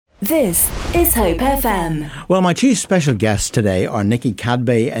This is Hope FM. Well, my two special guests today are Nikki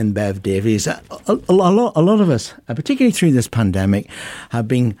Cadby and Bev Davies. A lot of us, particularly through this pandemic, have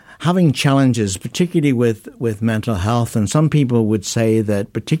been having challenges, particularly with mental health. And some people would say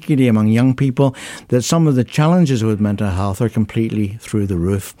that, particularly among young people, that some of the challenges with mental health are completely through the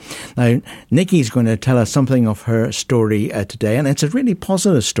roof. Now, Nikki's going to tell us something of her story today, and it's a really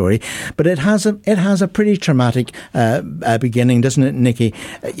positive story, but it has a pretty traumatic beginning, doesn't it, Nikki?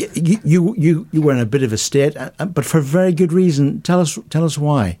 You were in a bit of a state, but for very good reason. Tell us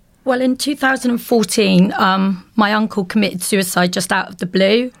why. Well, in 2014, my uncle committed suicide just out of the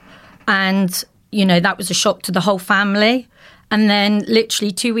blue. And, you know, that was a shock to the whole family. And then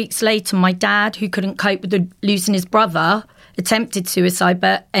literally 2 weeks later, my dad, who couldn't cope with losing his brother, attempted suicide,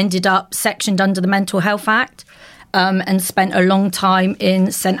 but ended up sectioned under the Mental Health Act and spent a long time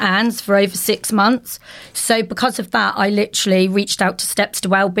in St Anne's for over 6 months. So because of that, I literally reached out to Steps to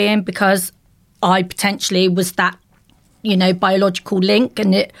Wellbeing because I potentially was that, you know, biological link.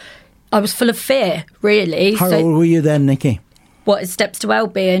 And I was full of fear, really. How old were you then, Nikki? What is Steps to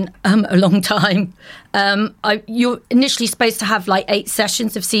Wellbeing? A long time. You're initially supposed to have like 8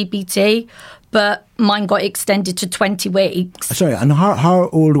 sessions of CBT, but mine got extended to 20 weeks. Sorry, and how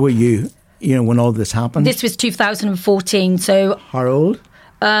old were you, when all this happened? This was 2014, so... How old?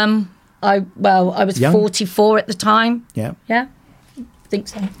 I was young? 44 at the time. Yeah. Yeah? I think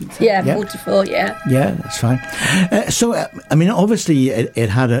so. Yeah, 44, yeah. Yeah, that's fine. Obviously it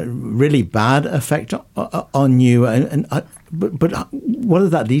had a really bad effect on you, but what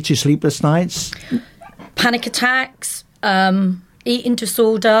did that lead to? Sleepless nights? Panic attacks, eating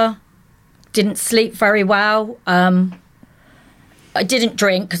disorder, didn't sleep very well. I didn't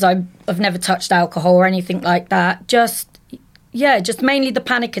drink because I've never touched alcohol or anything like that. Just mainly the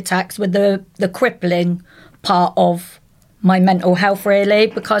panic attacks were the crippling part of my mental health, really,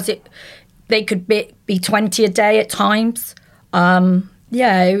 because they could be 20 a day at times.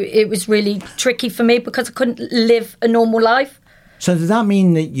 It was really tricky for me because I couldn't live a normal life. So does that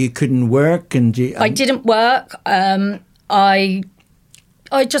mean that you couldn't work? I didn't work. I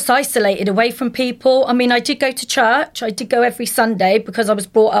just isolated away from people. I mean, I did go to church. I did go every Sunday because I was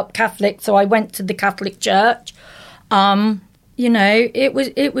brought up Catholic, so I went to the Catholic church. It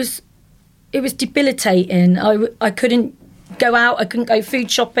was debilitating. I couldn't go out. I couldn't go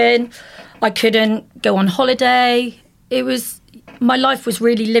food shopping. I couldn't go on holiday. My life was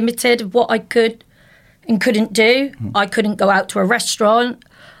really limited of what I could and couldn't do. I couldn't go out to a restaurant.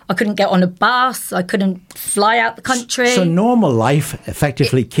 I couldn't get on a bus. I couldn't fly out the country. So normal life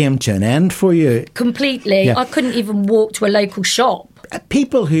effectively came to an end for you? Completely. Yeah. I couldn't even walk to a local shop.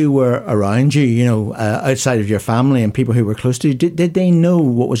 People who were around you, outside of your family and people who were close to you, did they know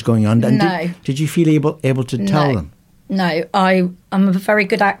what was going on? And no. Did you feel able to tell them? No. I'm a very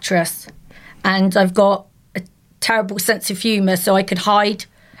good actress and I've got a terrible sense of humour, so I could hide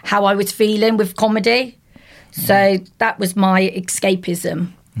how I was feeling with comedy. So that was my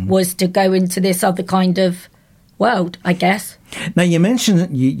escapism, was to go into this other kind of world, I guess. Now, you mentioned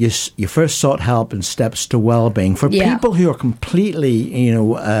that you first sought help in Steps to Wellbeing. For people who are completely,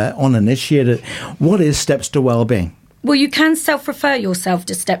 uninitiated, what is Steps to Wellbeing? Well, you can self-refer yourself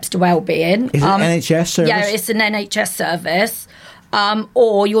to Steps to Wellbeing. Is it an NHS service? Yeah, it's an NHS service.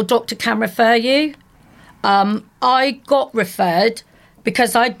 Or your doctor can refer you. I got referred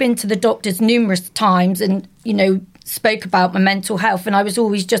because I'd been to the doctors numerous times and, spoke about my mental health, and I was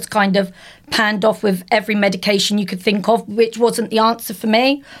always just kind of panned off with every medication you could think of, which wasn't the answer for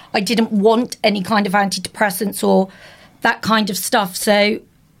me. I didn't want any kind of antidepressants or that kind of stuff. So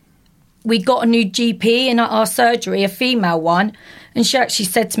we got a new GP in our surgery, a female one, and she actually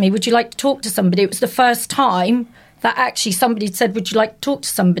said to me, would you like to talk to somebody? It was the first time that actually somebody said, would you like to talk to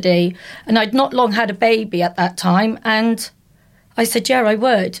somebody? And I'd not long had a baby at that time, and I said, yeah, I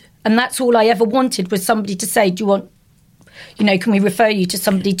would. And that's all I ever wanted, was somebody to say, do you want, can we refer you to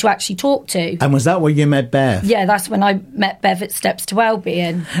somebody to actually talk to? And was that where you met Bev? Yeah, that's when I met Bev at Steps to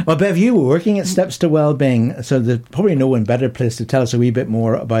Wellbeing. Well, Bev, you were working at Steps to Wellbeing, so there's probably no one better place to tell us a wee bit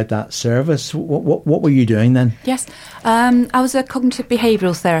more about that service. What were you doing then? Yes, I was a cognitive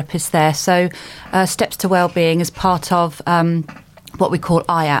behavioural therapist there. So Steps to Wellbeing is part of what we call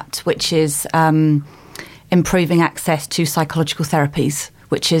IAPT, which is improving access to psychological therapies,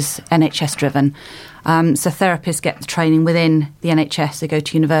 which is NHS driven. So therapists get the training within the NHS, they go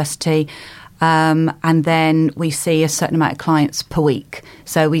to university, and then we see a certain amount of clients per week.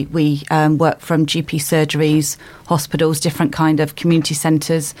 So we work from GP surgeries, hospitals, different kind of community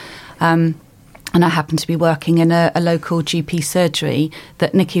centres. And I happen to be working in a local GP surgery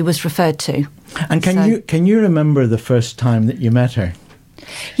that Nikki was referred to. And can you remember the first time that you met her?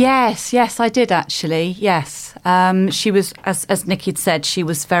 Yes, I did actually. Yes, she was, as Nikki had said, she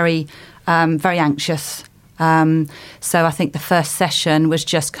was very anxious. So I think the first session was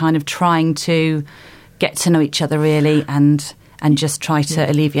just kind of trying to get to know each other really, and just try to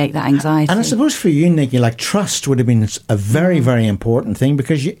alleviate that anxiety. And I suppose for you, Nikki, like trust would have been a very, very important thing,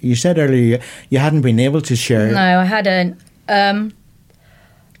 because you said earlier you hadn't been able to share. No, I hadn't.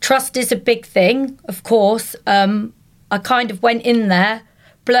 Trust is a big thing, of course. I kind of went in there,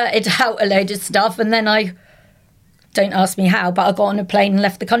 blurted out a load of stuff, and then don't ask me how, but I got on a plane and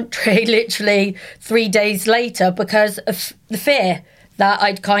left the country literally 3 days later because of the fear that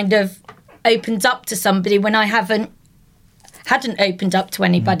I'd kind of opened up to somebody when I hadn't opened up to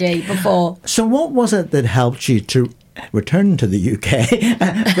anybody before. So what was it that helped you to return to the UK,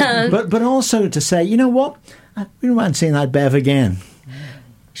 but also to say, you know what, I don't mind seeing that Bev again?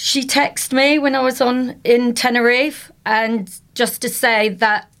 She texted me when I was in Tenerife, and just to say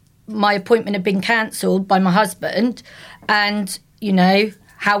that my appointment had been cancelled by my husband, and, you know,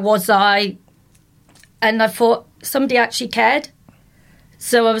 how was I? And I thought somebody actually cared.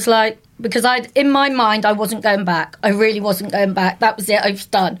 So I was like, because in my mind, I wasn't going back. I really wasn't going back. That was it. I was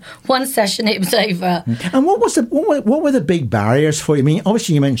done. One session, it was over. And what were the big barriers for you? I mean,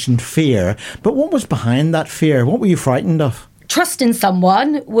 obviously you mentioned fear, but what was behind that fear? What were you frightened of? Trusting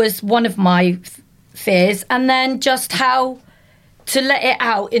someone was one of my fears, and then just how to let it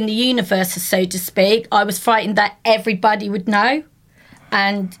out in the universe, so to speak. I was frightened that everybody would know,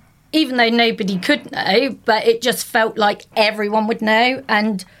 and even though nobody could know, but it just felt like everyone would know,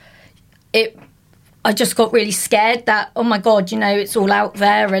 and I just got really scared that, oh my God, you know, it's all out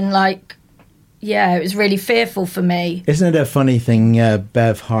there, and like, yeah, it was really fearful for me. Isn't it a funny thing,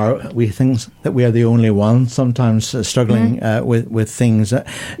 Bev, how we think that we are the only ones sometimes struggling with things.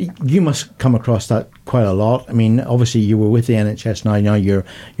 You must come across that quite a lot. I mean, obviously you were with the NHS now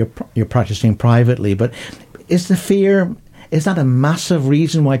you're practising privately, but is the fear, is that a massive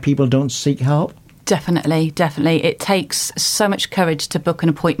reason why people don't seek help? Definitely. It takes so much courage to book an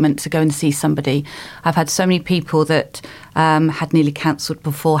appointment to go and see somebody. I've had so many people that had nearly cancelled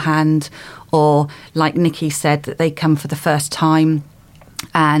beforehand, or like Nikki said, that they come for the first time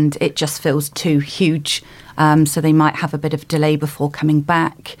and it just feels too huge. So they might have a bit of delay before coming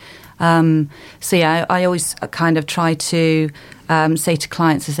back. So yeah, I always kind of try to say to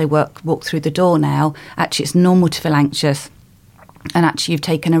clients as they walk through the door now, actually it's normal to feel anxious. And actually, you've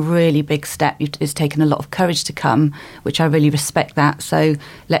taken a really big step. It's taken a lot of courage to come, which I really respect that. So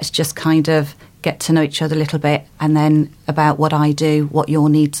let's just kind of get to know each other a little bit, and then about what I do, what your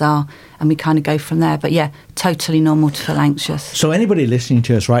needs are, and we kind of go from there. But yeah, totally normal to feel anxious. So anybody listening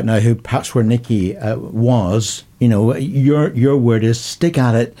to us right now who perhaps where Nikki was, you know, your word is stick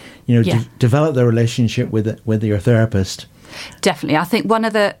at it, you know, develop the relationship with your therapist. Definitely. I think one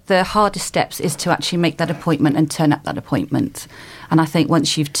of the hardest steps is to actually make that appointment and turn up that appointment. And I think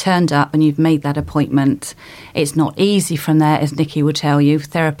once you've turned up and you've made that appointment, it's not easy from there, as Nikki will tell you.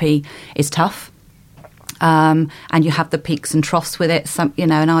 Therapy is tough. And you have the peaks and troughs with it.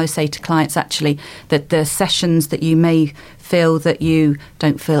 And I always say to clients, actually, that the sessions that you may feel that you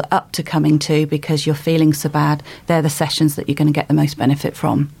don't feel up to coming to because you're feeling so bad, they're the sessions that you're going to get the most benefit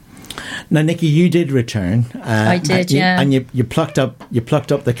from. Now, Nikki, you did return. I did, and you plucked up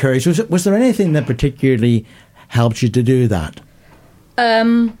the courage. Was there anything that particularly helped you to do that?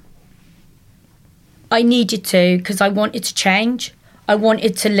 I needed to, because I wanted to change. I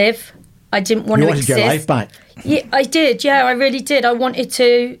wanted to live. I didn't want to exist. You wanted your life back. Yeah, I did. Yeah, I really did. I wanted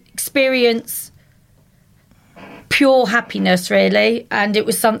to experience pure happiness, really, and it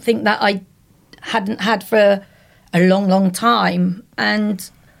was something that I hadn't had for a long, long time, and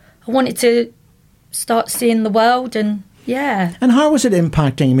I wanted to start seeing the world, and yeah. And how was it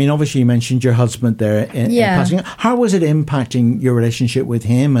impacting? I mean, obviously you mentioned your husband there in passing. How was it impacting your relationship with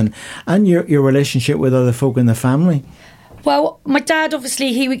him and your relationship with other folk in the family? Well, my dad,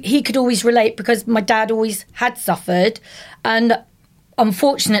 obviously, he could always relate because my dad always had suffered. And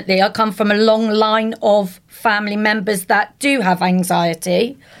unfortunately, I come from a long line of family members that do have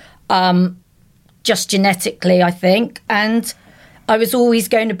anxiety, just genetically, I think. And I was always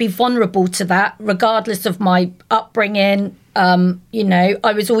going to be vulnerable to that, regardless of my upbringing. I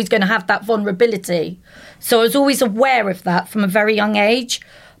was always going to have that vulnerability. So I was always aware of that from a very young age.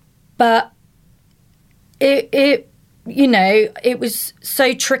 But it was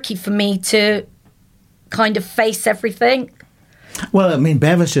so tricky for me to kind of face everything. Well, I mean,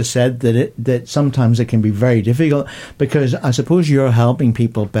 Bev has just said that sometimes it can be very difficult, because I suppose you're helping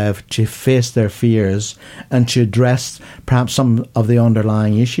people, Bev, to face their fears and to address perhaps some of the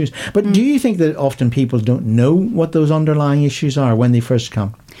underlying issues. But do you think that often people don't know what those underlying issues are when they first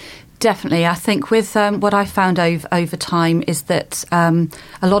come? Definitely. I think with what I found over time is that a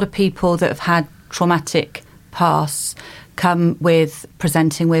lot of people that have had traumatic pasts come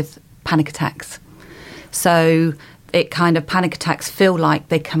presenting with panic attacks. So it kind of, panic attacks feel like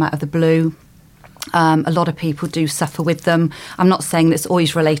they come out of the blue. A lot of people do suffer with them. I'm not saying that it's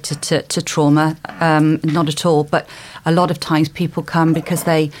always related to trauma, not at all, but a lot of times people come because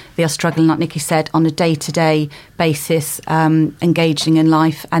they are struggling, like Nikki said, on a day-to-day basis, engaging in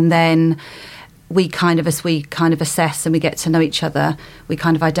life, and then as we assess and we get to know each other, we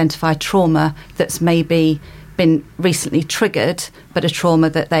kind of identify trauma that's maybe been recently triggered, but a trauma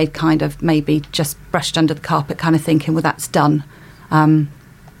that they kind of maybe just brushed under the carpet, kind of thinking, well, that's done.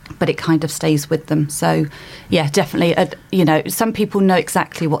 But it kind of stays with them. So, yeah, definitely, some people know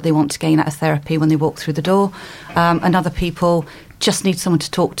exactly what they want to gain out of therapy when they walk through the door, and other people just need someone to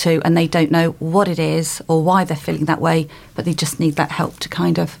talk to, and they don't know what it is or why they're feeling that way, but they just need that help to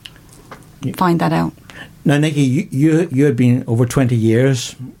kind of find that out. Now, Nikki, you had been over 20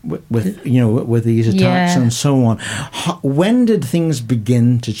 years with these attacks and so on. When did things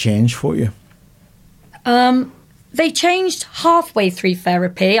begin to change for you? They changed halfway through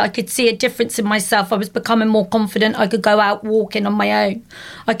therapy. I could see a difference in myself. I was becoming more confident. I could go out walking on my own.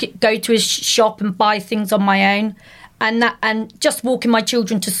 I could go to a shop and buy things on my own, and just walking my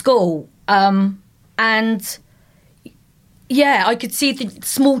children to school. I could see the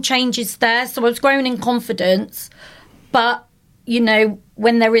small changes there. So I was growing in confidence. But,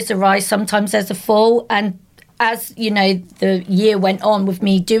 when there is a rise, sometimes there's a fall. And as, the year went on with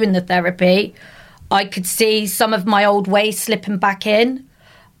me doing the therapy, I could see some of my old ways slipping back in,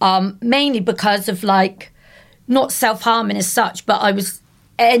 mainly because of, not self-harming as such, but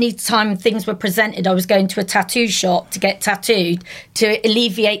any time things were presented, I was going to a tattoo shop to get tattooed to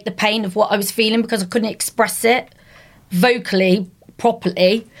alleviate the pain of what I was feeling, because I couldn't express it vocally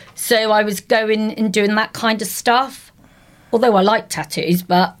properly. So I was going and doing that kind of stuff, although I like tattoos,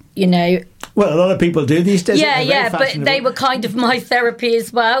 but well, a lot of people do these days. But they were kind of my therapy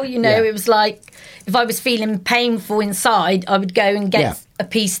as well. It was like, if I was feeling painful inside, I would go and get a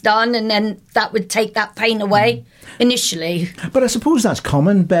piece done, and then that would take that pain away initially. But I suppose that's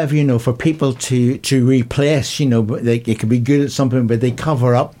common, Bev, for people to replace, they can be good at something, but they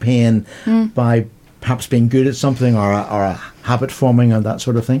cover up pain by perhaps being good at something or a habit forming or that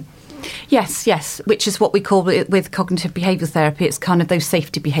sort of thing. Yes, which is what we call with cognitive behavioural therapy. It's kind of those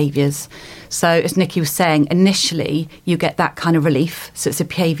safety behaviours. So as Nikki was saying, initially you get that kind of relief. So it's a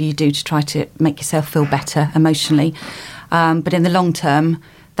behaviour you do to try to make yourself feel better emotionally. But in the long term,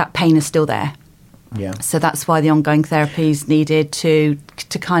 that pain is still there. Yeah. So that's why the ongoing therapy is needed to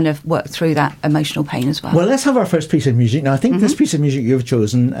kind of work through that emotional pain as well. Well, let's have our first piece of music. Now, I think this piece of music you've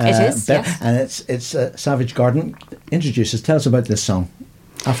chosen, it is, Bev, yes. And it's Savage Garden. Introduce us. Tell us about this song.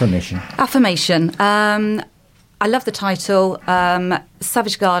 Affirmation. I love the title.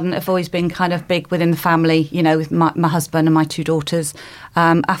 Savage Garden have always been kind of big within the family, with my husband and my two daughters.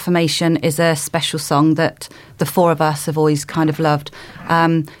 Affirmation is a special song that the four of us have always kind of loved.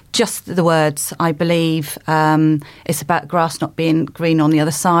 Just the words, I believe. It's about grass not being green on the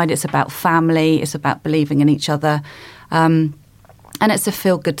other side. It's about family. It's about believing in each other. And it's a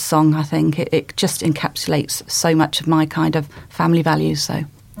feel-good song, I think. It just encapsulates so much of my kind of family values, so...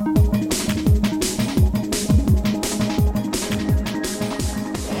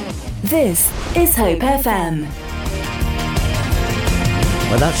 This is Hope FM.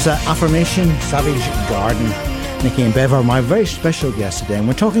 Well, that's Affirmation, Savage Garden. Nikki and Bev are my very special guests today, and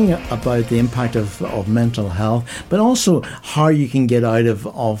we're talking about the impact of mental health, but also how you can get out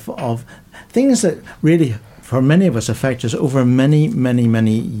of things that really, for many of us, affect us over many, many,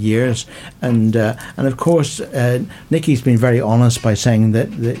 many years. And of course, Nikki's been very honest by saying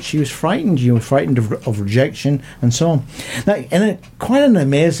that she was frightened. You were frightened of rejection and so on. Now, in quite an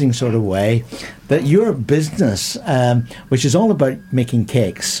amazing sort of way, that your business, which is all about making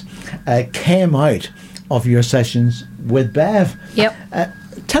cakes, came out of your sessions with Bev. Yep.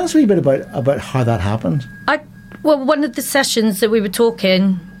 Tell us a wee bit about how that happened. One of the sessions that we were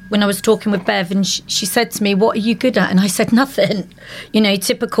talking, when I was talking with Bev, and she said to me, "What are you good at?" And I said, "Nothing."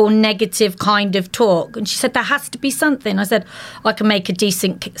 Typical negative kind of talk. And she said, "There has to be something." I said, "I can make a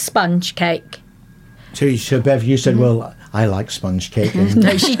decent sponge cake." So Bev, you said, "Well, I like sponge cake."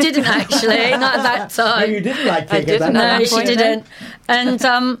 No, she didn't actually. Not at that time. No, you didn't like cake. No, she didn't. And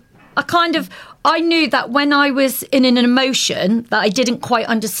I knew that when I was in an emotion that I didn't quite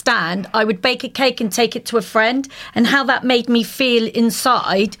understand, I would bake a cake and take it to a friend, and how that made me feel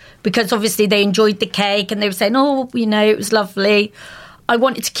inside, because obviously they enjoyed the cake and they were saying, oh, it was lovely. I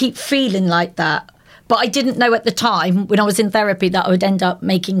wanted to keep feeling like that. But I didn't know at the time when I was in therapy that I would end up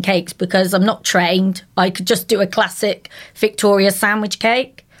making cakes, because I'm not trained. I could just do a classic Victoria sandwich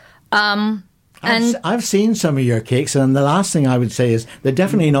cake. I've seen some of your cakes, and the last thing I would say is they're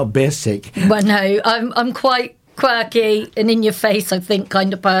definitely not basic. Well, no, I'm quite quirky and in your face, I think,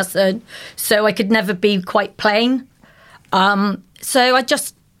 kind of person. So I could never be quite plain. So I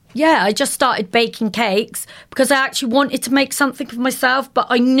just started baking cakes because I actually wanted to make something for myself. But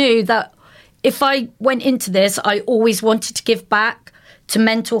I knew that if I went into this, I always wanted to give back to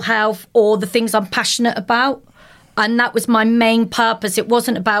mental health or the things I'm passionate about. And that was my main purpose. It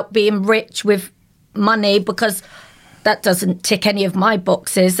wasn't about being rich with money, because that doesn't tick any of my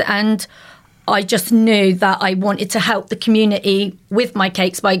boxes. And I just knew that I wanted to help the community with my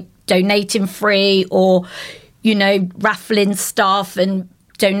cakes by donating free or, raffling stuff and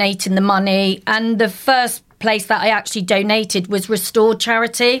donating the money. And the first place that I actually donated was Restored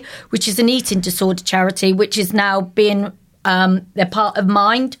Charity, which is an eating disorder charity, which is now being they're part of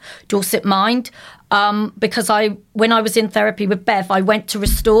Mind, Dorset Mind. Because when I was in therapy with Bev, I went to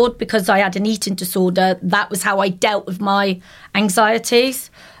Restored because I had an eating disorder. That was how I dealt with my anxieties,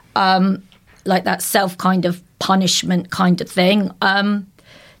 like that self kind of punishment kind of thing.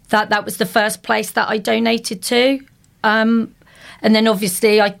 That was the first place that I donated to. And then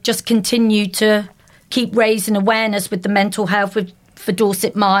obviously I just continued to keep raising awareness with the mental health for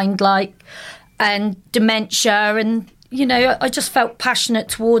Dorset Mind, and dementia, and I just felt passionate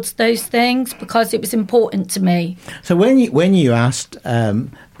towards those things because it was important to me. So when you asked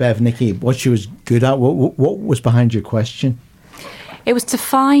Bev Nikki what she was good at, what was behind your question? It was to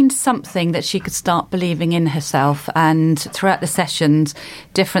find something that she could start believing in herself. And throughout the sessions,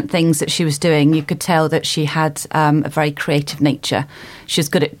 different things that she was doing, you could tell that she had a very creative nature. She was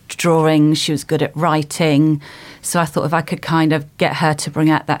good at drawing, she was good at writing. So I thought if I could kind of get her to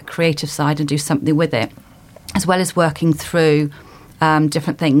bring out that creative side and do something with it, as well as working through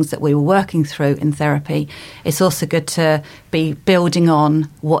different things that we were working through in therapy, it's also good to be building on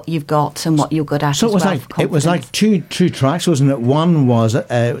what you've got and what you're good at. So it was like two tracks, wasn't it? One was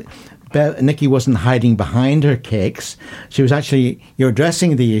Nikki wasn't hiding behind her cakes. She was actually, you're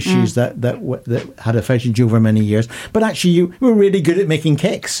addressing the issues that had affected you over many years. But actually, you were really good at making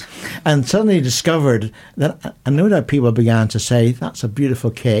cakes, and suddenly discovered that, I know that people began to say, "That's a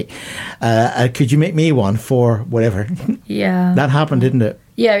beautiful cake. Could you make me one for whatever?" Yeah, that happened, didn't it?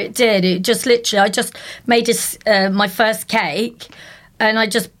 Yeah, it did. It just literally, I just made my first cake, and I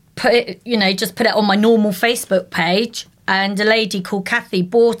just put it, put it on my normal Facebook page. And a lady called Kathy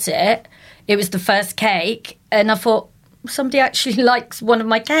bought it. It was the first cake. And I thought, somebody actually likes one of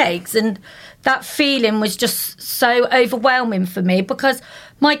my cakes. And that feeling was just so overwhelming for me, because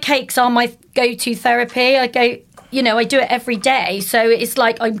my cakes are my go-to therapy. I do it every day. So it's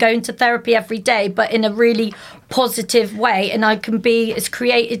like I'm going to therapy every day, but in a really positive way. And I can be as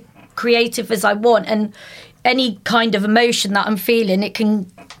creative as I want. And any kind of emotion that I'm feeling,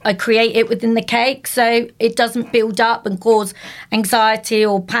 I create it within the cake, so it doesn't build up and cause anxiety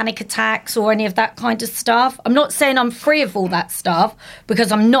or panic attacks or any of that kind of stuff. I'm not saying I'm free of all that stuff,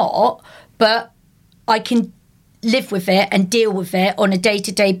 because I'm not, but I can live with it and deal with it on a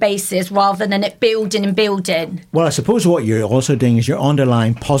day-to-day basis rather than it building and building. Well, I suppose what you're also doing is you're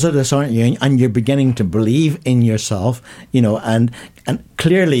underlying positives, aren't you? And you're beginning to believe in yourself, and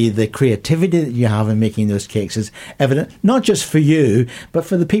clearly the creativity that you have in making those cakes is evident, not just for you, but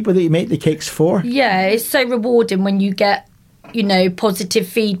for the people that you make the cakes for. Yeah, it's so rewarding when you get, positive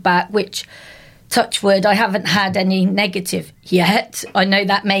feedback, which, touch wood, I haven't had any negative yet. I know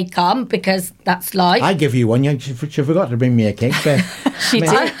that may come, because that's life. I give you one. You forgot to bring me a cake, Beth. She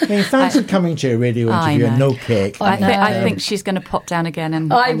did. Fancy coming to a radio interview and no cake. I think she's going to pop down again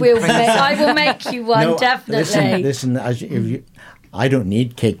and I will make you one, definitely. Listen, I don't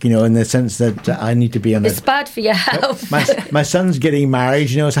need cake, in the sense that I need to be on It's bad for your health. My son's getting married,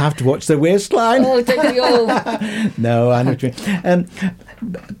 so I have to watch the waistline. Oh, don't we all? No, I know what you mean.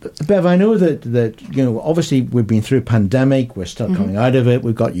 Bev, I know that obviously we've been through a pandemic, we're still coming out of it,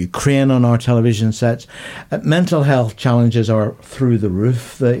 we've got Ukraine on our television sets. Mental health challenges are through the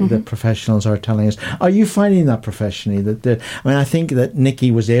roof, the professionals are telling us. Are you finding that professionally? I think that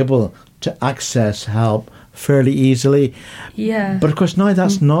Nikki was able to access help fairly easily. Yeah. But of course now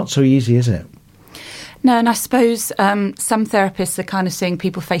that's not so easy, is it? No, and I suppose some therapists are kind of seeing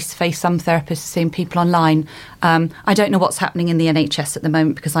people face-to-face, some therapists are seeing people online. I don't know what's happening in the NHS at the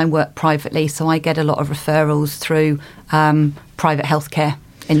moment because I work privately, so I get a lot of referrals through private healthcare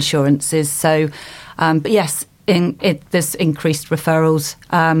insurances. So, but yes, there's increased referrals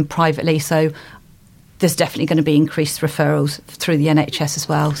privately, so there's definitely going to be increased referrals through the NHS as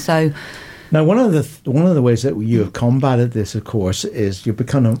well. So. Now, one of the ways that you have combated this, of course, is you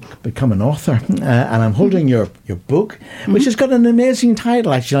become an author, and I'm holding your book, which has got an amazing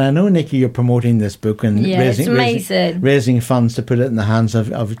title. Actually, I know, Nikki, you're promoting this book and raising funds to put it in the hands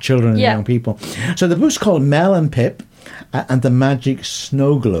of children and young people. So the book's called Mel and Pip and the Magic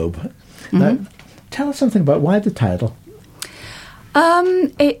Snow Globe. Now, tell us something about why the title.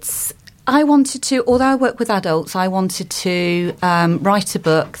 I wanted to, although I work with adults, I wanted to write a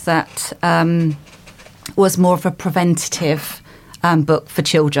book that was more of a preventative book for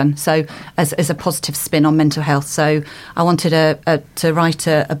children, so as a positive spin on mental health. So I wanted to write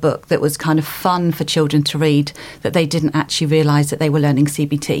a book that was kind of fun for children to read, that they didn't actually realise that they were learning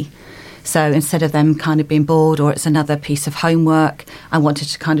CBT. So instead of them kind of being bored or it's another piece of homework, I wanted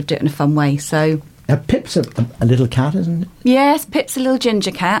to kind of do it in a fun way. So... Pip's a little cat, isn't it? Yes, Pip's a little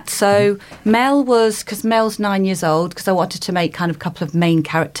ginger cat. So Mel was, because Mel's 9 years old, because I wanted to make kind of a couple of main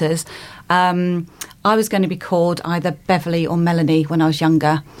characters. I was going to be called either Beverly or Melanie when I was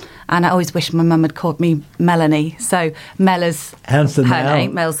younger. And I always wished my mum had called me Melanie. So Mel is her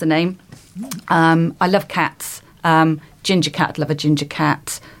name. Mel's the name. I love cats. Ginger cat, love a ginger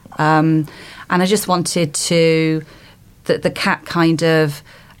cat. And I just wanted to, the cat kind of...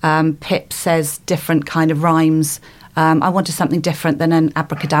 Pip says different kind of rhymes. I wanted something different than an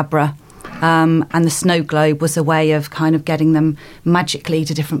abracadabra. And the snow globe was a way of kind of getting them magically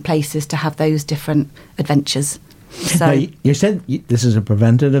to different places to have those different adventures. So now, you said this is a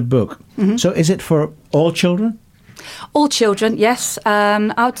preventative book. So is it for all children? All children, yes.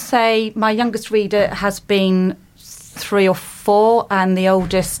 I would say my youngest reader has been 3 or 4 and the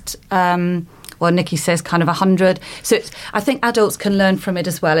oldest... well, Nikki says kind of 100. So I think adults can learn from it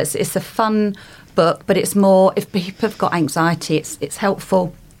as well. It's a fun book, but it's more, if people have got anxiety, it's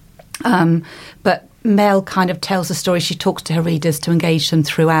helpful. But Mel kind of tells a story. She talks to her readers to engage them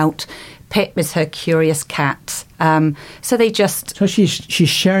throughout. Pip is her curious cat. So they just... So she's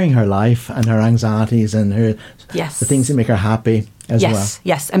sharing her life and her anxieties and the things that make her happy as well.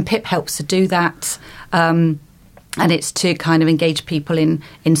 Yes, and Pip helps to do that. And it's to kind of engage people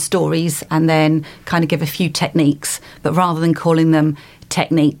in stories and then kind of give a few techniques. But rather than calling them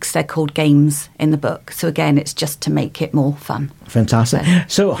techniques, they're called games in the book. So again, it's just to make it more fun. Fantastic.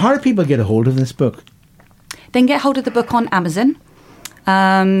 So how do people get a hold of this book? They can get hold of the book on Amazon.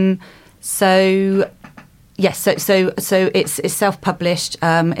 So it's self-published.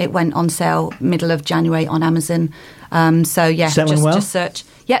 It went on sale middle of January on Amazon. Just search.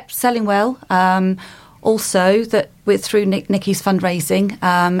 Yep, selling well. Also, that through Nikki's fundraising,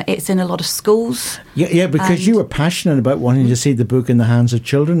 it's in a lot of schools. Yeah, because you were passionate about wanting to see the book in the hands of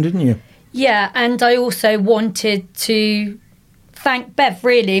children, didn't you? Yeah, and I also wanted to thank Bev,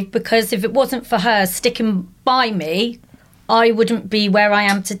 really, because if it wasn't for her sticking by me, I wouldn't be where I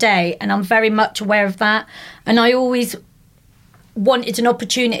am today, and I'm very much aware of that. And I always wanted an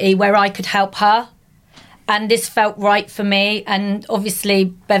opportunity where I could help her, and this felt right for me. And obviously,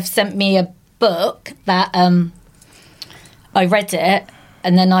 Bev sent me a book that I read it,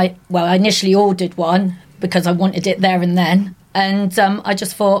 and then I initially ordered one because I wanted it there and then, and I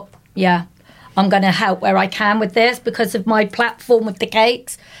just thought, I'm going to help where I can with this because of my platform with the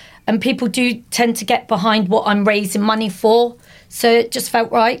cakes, and people do tend to get behind what I'm raising money for, so it just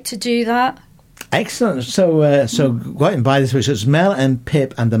felt right to do that. Excellent. So go out and buy this book. So it's Mel and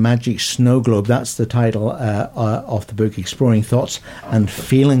Pip and the Magic Snow Globe. That's the title of the book, exploring thoughts and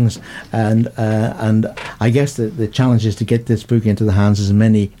feelings. And I guess the challenge is to get this book into the hands of as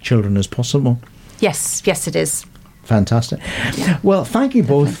many children as possible. Yes, it is. Fantastic. Well, thank you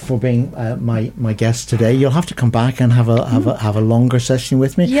both for being my guests today. You'll have to come back and have a longer session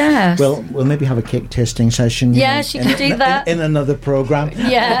with me. Yes. We'll maybe have a cake tasting session. Yes, you can do that in another program.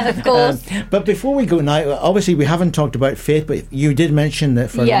 Yeah, of course. But before we go now, obviously we haven't talked about faith, but you did mention that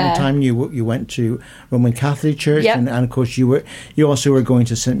for a long time you went to Roman Catholic Church, and of course you also were going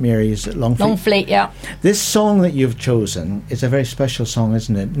to St Mary's at Longfleet. Longfleet, yeah. This song that you've chosen is a very special song,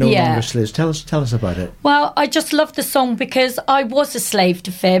 isn't it? No Longer Slaves. Tell us about it. Well, I just love the song because I was a slave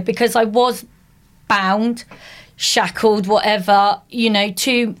to fear, because I was bound, shackled, whatever,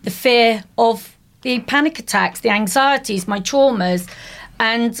 to the fear of the panic attacks, the anxieties, my traumas.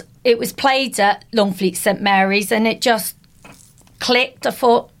 And it was played at Longfleet St Mary's, and it just clicked. I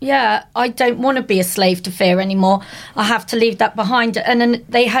thought, yeah, I don't want to be a slave to fear anymore. I have to leave that behind. And then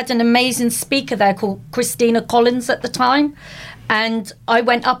they had an amazing speaker there called Christina Collins at the time. And I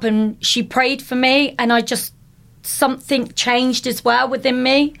went up and she prayed for me, and something changed as well within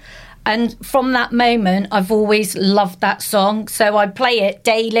me. And from that moment, I've always loved that song. So I play it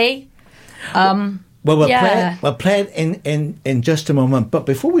daily. We'll play it in just a moment. But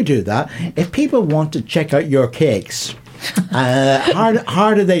before we do that, if people want to check out your cakes,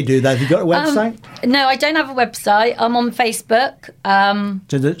 how do they do that? Have you got a website? No, I don't have a website. I'm on Facebook and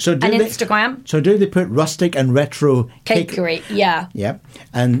Instagram. So do they put rustic and retro cakery? Yeah. Yeah.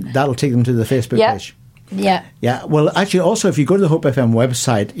 And that'll take them to the Facebook page. Yeah. Yeah. Well, actually, also, if you go to the Hope FM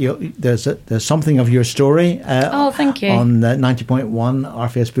website, there's something of your story. Thank you. On 90.1, our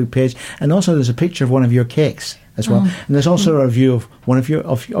Facebook page, and also there's a picture of one of your cakes as well, and there's also a review of one of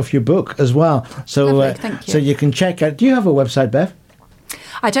your book as well. So, lovely, thank you. So you can check out. Do you have a website, Bev?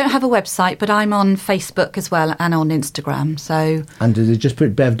 I don't have a website, but I'm on Facebook as well and on Instagram. So, and did they just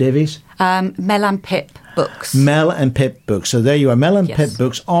put Bev Davies? Mel and Pip Books. Mel and Pip Books. So there you are. Mel and Pip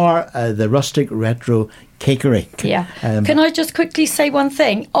Books are the rustic retro cakery. Yeah. Can I just quickly say one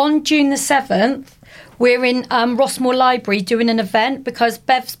thing? On June the 7th, we're in Rossmore Library doing an event because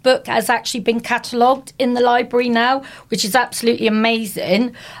Bev's book has actually been catalogued in the library now, which is absolutely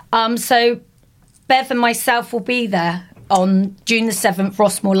amazing. So Bev and myself will be there on June the 7th,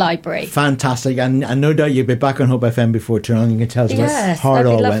 Rossmore Library. Fantastic. And no doubt you'll be back on Hope FM before too long. You can tell us how it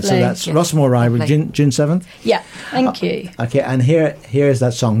all went. So that's Rossmore Library, June 7th? Yeah, thank you. Okay, and here is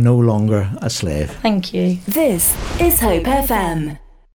that song, No Longer a Slave. Thank you. This is Hope FM.